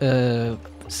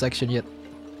section yet,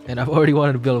 and I've already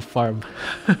wanted to build a farm.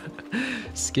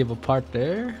 Skip a part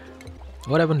there.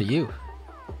 What happened to you?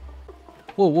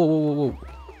 Whoa, whoa, whoa, whoa, whoa.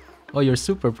 Oh, you're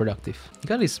super productive. You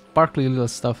got this sparkly little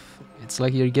stuff. It's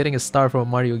like you're getting a star from a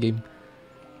Mario game.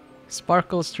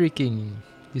 Sparkle streaking.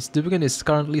 This duplicate is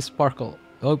currently sparkle.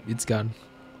 Oh, it's gone.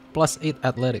 +8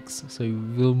 athletics, so you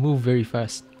will move very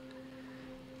fast.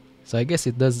 So I guess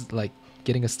it does like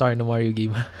getting a star in a Mario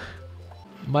game.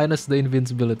 Minus the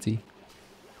invincibility.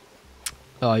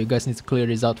 Oh, you guys need to clear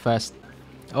this out fast.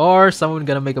 Or someone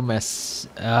gonna make a mess.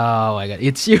 Oh my god,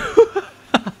 it's you!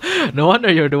 No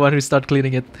wonder you're the one who start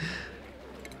cleaning it.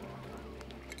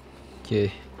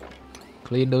 Okay.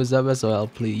 Clean those up as well,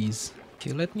 please.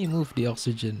 Okay, let me move the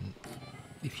oxygen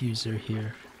diffuser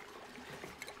here.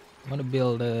 I wanna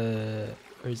build a...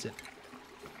 where is it?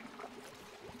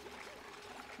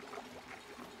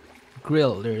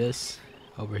 Grill, there it is.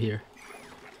 Over here.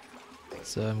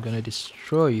 So I'm gonna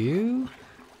destroy you.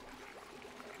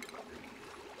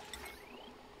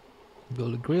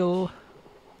 Build a grill.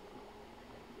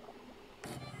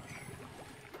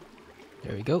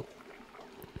 There we go.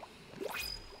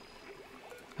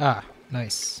 Ah,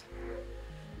 nice.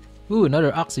 Ooh,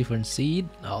 another oxyphone seed.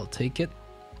 I'll take it.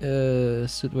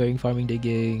 Suit wearing, farming,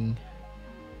 digging.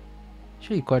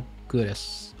 Actually quite good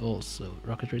as also.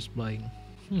 Rocketry flying.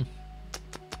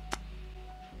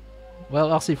 Well,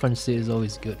 oxyphone seed is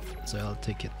always good, so I'll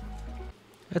take it.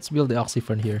 Let's build the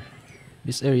oxyphone here.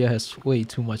 This area has way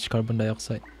too much carbon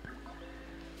dioxide.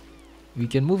 We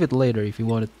can move it later if we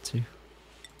wanted to.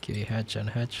 Okay, hatch and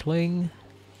hatchling.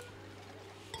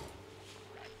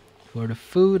 For the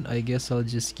food, I guess I'll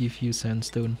just give you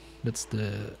sandstone. That's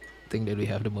the thing that we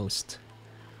have the most.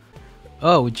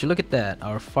 Oh, would you look at that?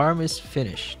 Our farm is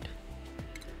finished.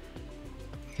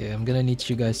 Okay, I'm gonna need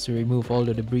you guys to remove all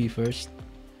the debris first.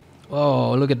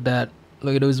 Oh, look at that.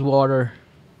 Look at those water.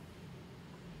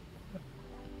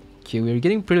 Okay, we're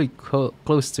getting pretty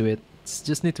close to it.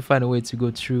 Just need to find a way to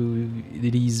go through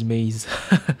these mazes.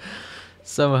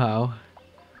 Somehow.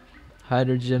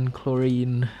 Hydrogen,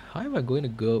 chlorine. How am I going to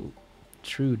go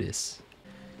through this?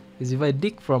 Because if I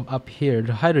dig from up here,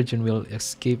 the hydrogen will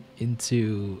escape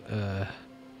into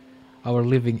our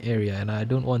living area, and I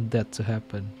don't want that to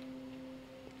happen.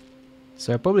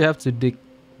 So I probably have to dig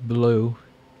below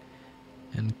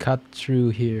and cut through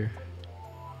here,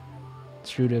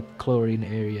 through the chlorine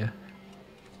area.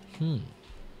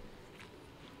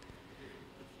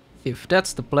 If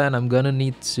that's the plan, I'm gonna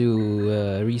need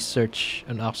to research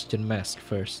an oxygen mask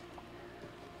first.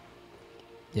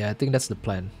 Yeah, I think that's the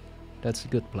plan. That's a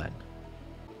good plan.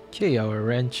 Okay, our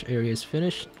ranch area is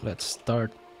finished. Let's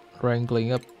start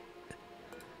wrangling up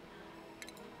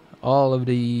all of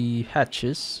the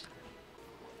hatches.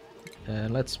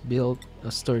 And let's build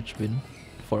a storage bin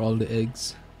for all the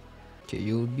eggs. Okay,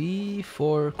 you'll be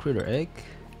for critter egg.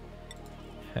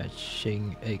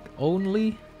 Hatching egg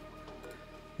only.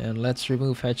 And let's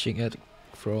remove hatching egg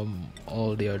from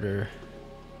all the other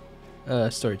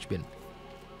storage bin.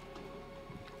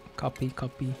 Copy.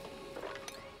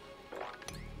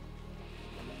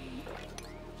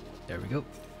 There we go.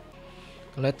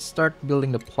 Let's start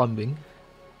building the plumbing.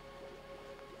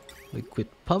 Liquid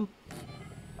pump.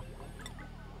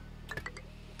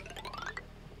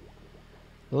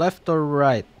 Left or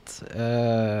right?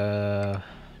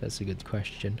 That's a good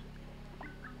question.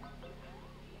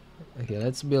 Okay,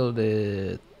 let's build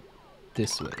it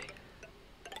this way.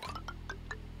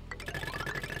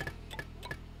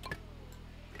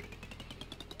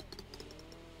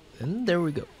 And there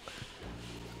we go.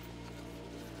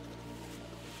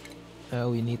 Now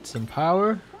we need some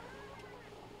power.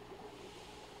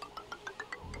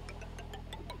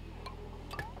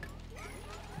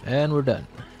 And we're done.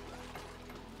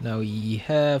 Now we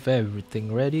have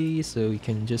everything ready, so we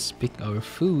can just pick our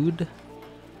food.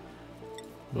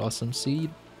 Blossom seed.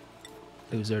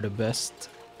 Those are the best.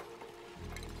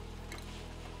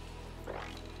 I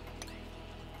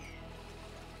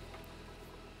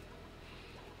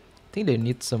think they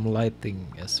need some lighting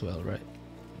as well, right?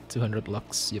 200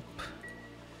 lux, yep.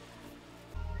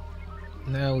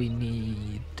 Now we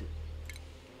need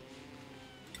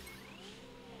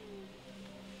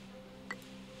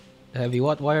heavy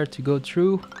watt wire to go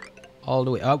through all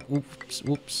the way up.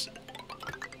 Whoops.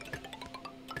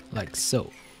 Like so.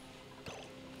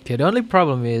 Okay, the only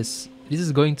problem is this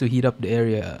is going to heat up the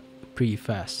area pretty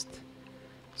fast.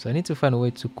 So I need to find a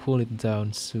way to cool it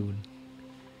down soon.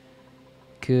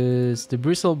 Because the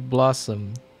bristle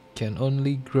blossom can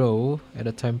only grow at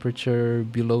a temperature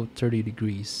below 30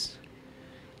 degrees.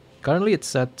 Currently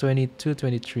it's at 22,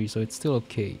 23, so it's still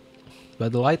okay.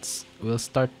 But the lights will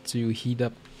start to heat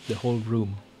up the whole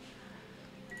room.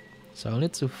 So I'll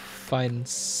need to find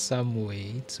some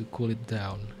way to cool it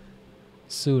down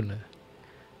soon.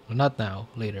 Well, not now,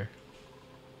 later.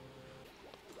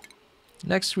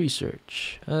 Next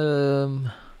research.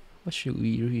 What should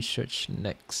we research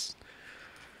next?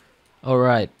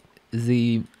 Alright,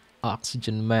 the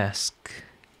oxygen mask.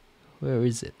 Where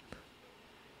is it?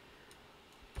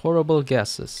 Portable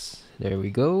gases. There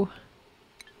we go.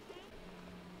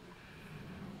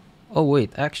 Oh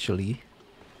wait, actually.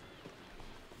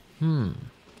 Maybe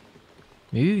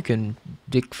we can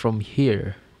dig from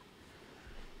here.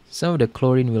 Some of the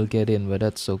chlorine will get in, but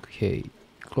that's okay.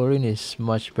 Chlorine is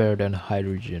much better than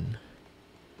hydrogen,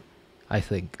 I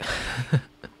think.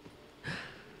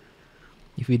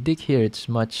 If we dig here, it's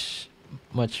much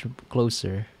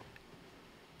closer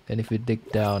than if we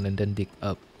dig down and then dig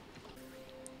up.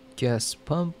 Gas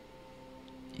pump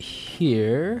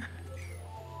here.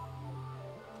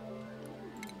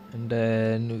 And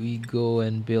then we go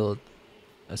and build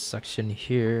a section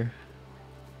here.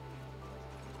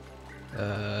 Wait,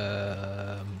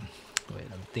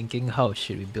 I'm thinking how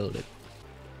should we build it?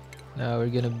 Now we're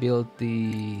gonna build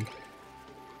the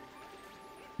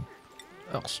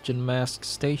oxygen mask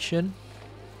station.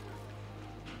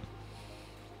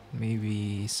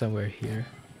 Maybe somewhere here.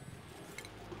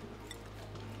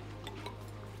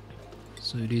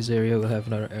 So this area will have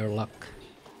another airlock.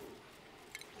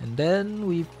 And then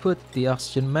we put the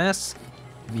oxygen mask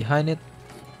behind it.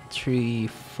 3,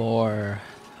 4.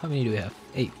 How many do we have?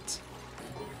 8.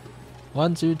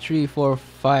 1, 2, 3, 4,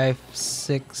 5,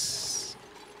 6,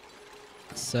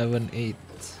 7, 8.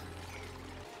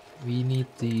 We need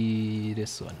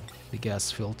this one, the gas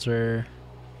filter.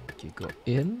 Okay, go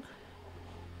in.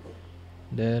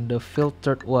 Then the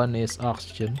filtered one is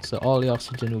oxygen, so all the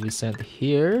oxygen will be sent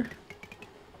here.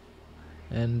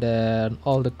 And then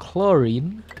all the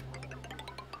chlorine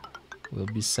will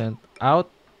be sent out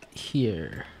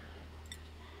here,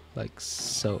 like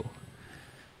so.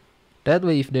 That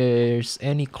way, if there's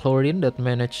any chlorine that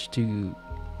managed to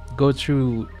go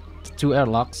through 2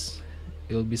 airlocks,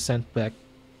 it will be sent back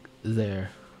there,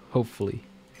 hopefully.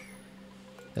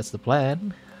 That's the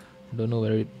plan. Don't know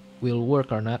whether it will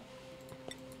work or not.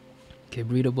 Okay,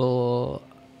 breathable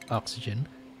oxygen.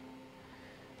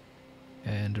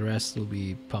 And the rest will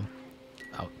be pumped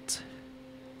out.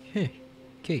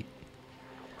 Okay.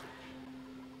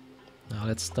 Now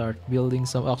let's start building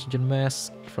some oxygen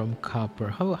masks from copper.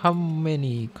 How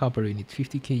many copper do we need?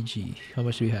 50 kg. How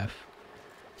much do we have?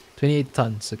 28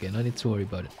 tons. Okay, no need to worry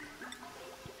about it.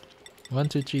 1,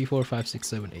 2, 3, 4, 5, 6,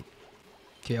 7, 8.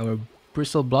 Okay, our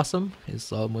bristle blossom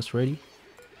is almost ready.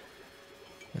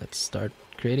 Let's start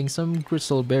creating some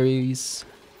bristle berries.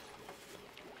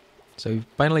 So we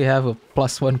finally have a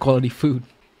 +1 quality food.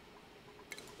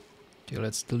 Okay,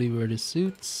 let's deliver the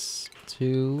suits.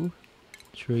 2,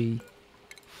 3,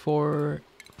 4,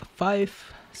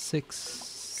 5, 6,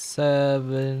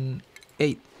 7,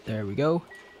 8. There we go.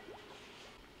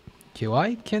 Okay,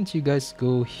 why can't you guys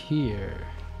go here?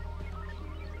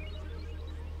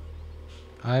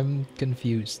 I'm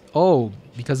confused. Oh,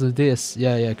 because of this.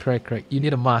 Yeah, correct. You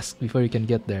need a mask before you can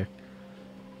get there.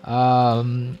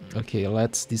 Okay,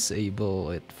 let's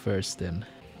disable it first then.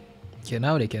 Okay,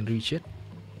 now they can reach it.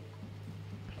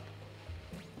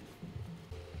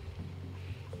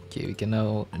 Okay, we can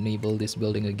now enable this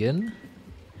building again.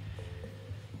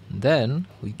 Then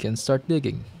we can start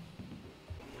digging.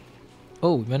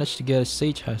 Oh, we managed to get a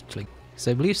sage hatchling.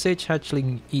 So I believe sage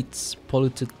hatchling eats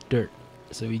polluted dirt.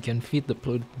 So we can feed the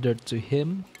polluted dirt to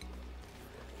him.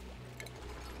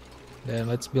 Then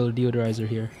let's build a deodorizer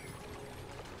here.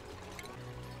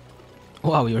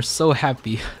 Wow, you're so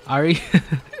happy. Ari,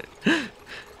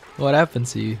 what happened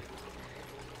to you?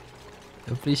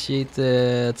 Appreciate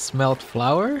smelt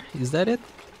flower? Is that it?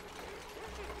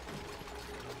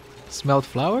 Smelt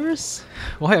flowers?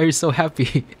 Why are you so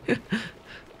happy?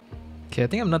 Okay, I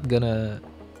think I'm not gonna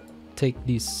take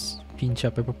these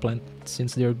pincha pepper plant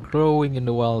since they're growing in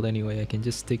the wild anyway. I can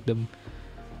just take them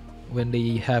when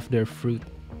they have their fruit.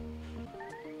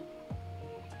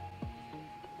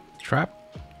 Trap?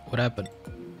 What happened?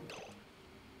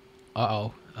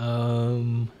 Uh-oh.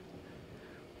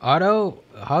 Otto,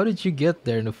 how did you get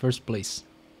there in the first place?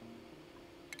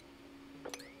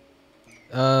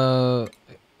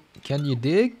 Can you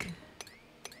dig?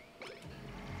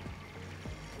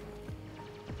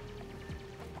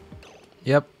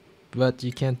 Yep, but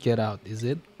you can't get out, is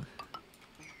it?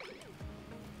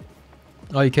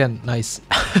 Oh, you can. Nice.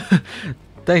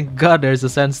 Thank God there's a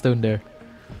sandstone there.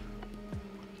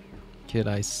 Okay,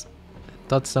 nice.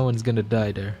 Thought someone's gonna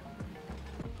die there.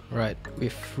 Right,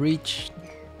 we've reached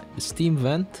the steam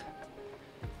vent.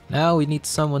 Now we need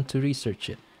someone to research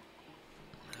it.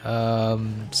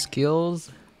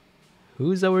 Skills.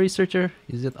 Who's our researcher?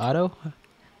 Is it Otto?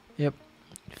 Yep.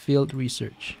 Field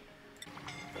research.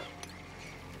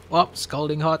 Oh,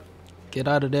 scalding hot. Get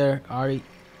out of there, Ari.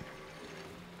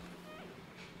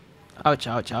 Ouch,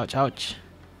 ouch, ouch, ouch.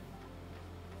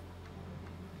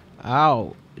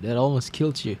 Ow, that almost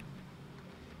killed you.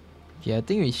 Yeah, I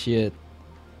think we should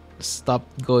stop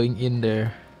going in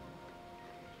there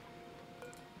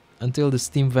until the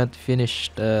steam vent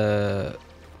finished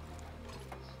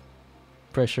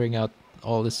pressuring out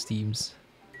all the steams.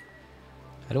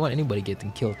 I don't want anybody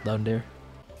getting killed down there.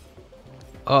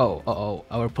 Oh, uh-oh,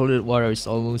 our polluted water is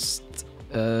almost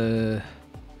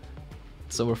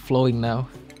it's overflowing now.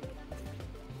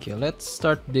 Okay, let's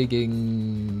start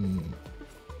digging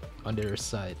on the other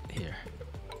side here.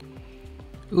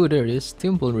 Ooh, there it is,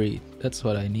 Timbleweed. That's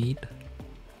what I need.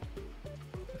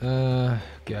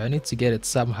 Okay, I need to get it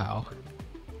somehow.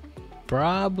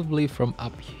 Probably from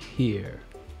up here.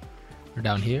 Or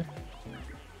down here.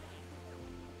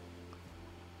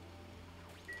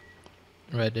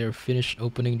 Right, they're finished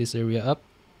opening this area up.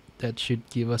 That should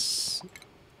give us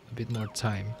a bit more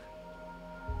time.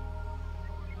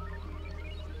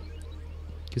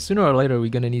 Because sooner or later we're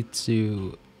gonna need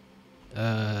to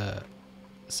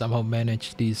somehow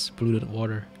manage this polluted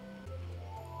water.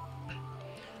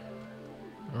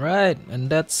 Right, and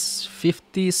that's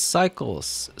 50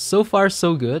 cycles. So far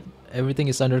so good. Everything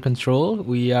is under control.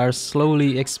 We are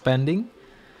slowly expanding.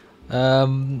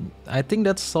 I think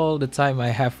that's all the time I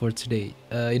have for today.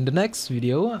 In the next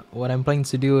video, what I'm planning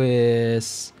to do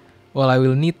is, well, I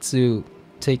will need to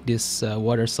take this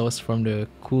water source from the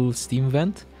cool steam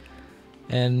vent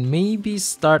and maybe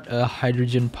start a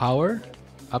hydrogen power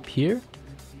up here.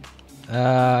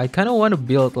 I kind of want to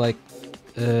build like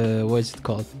what is it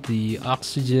called, the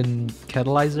oxygen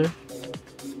catalyzer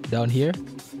down here.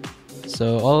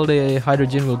 So all the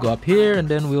hydrogen will go up here and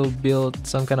then we'll build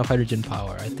some kind of hydrogen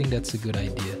power. I think that's a good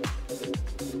idea.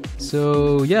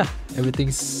 So yeah,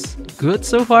 everything's good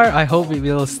so far. I hope it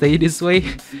will stay this way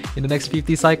in the next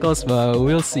 50 cycles, but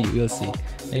we'll see.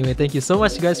 Anyway, thank you so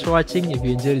much guys for watching. If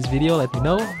you enjoyed this video, let me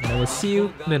know and I will see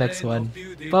you in the next one.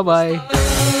 Bye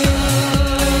bye.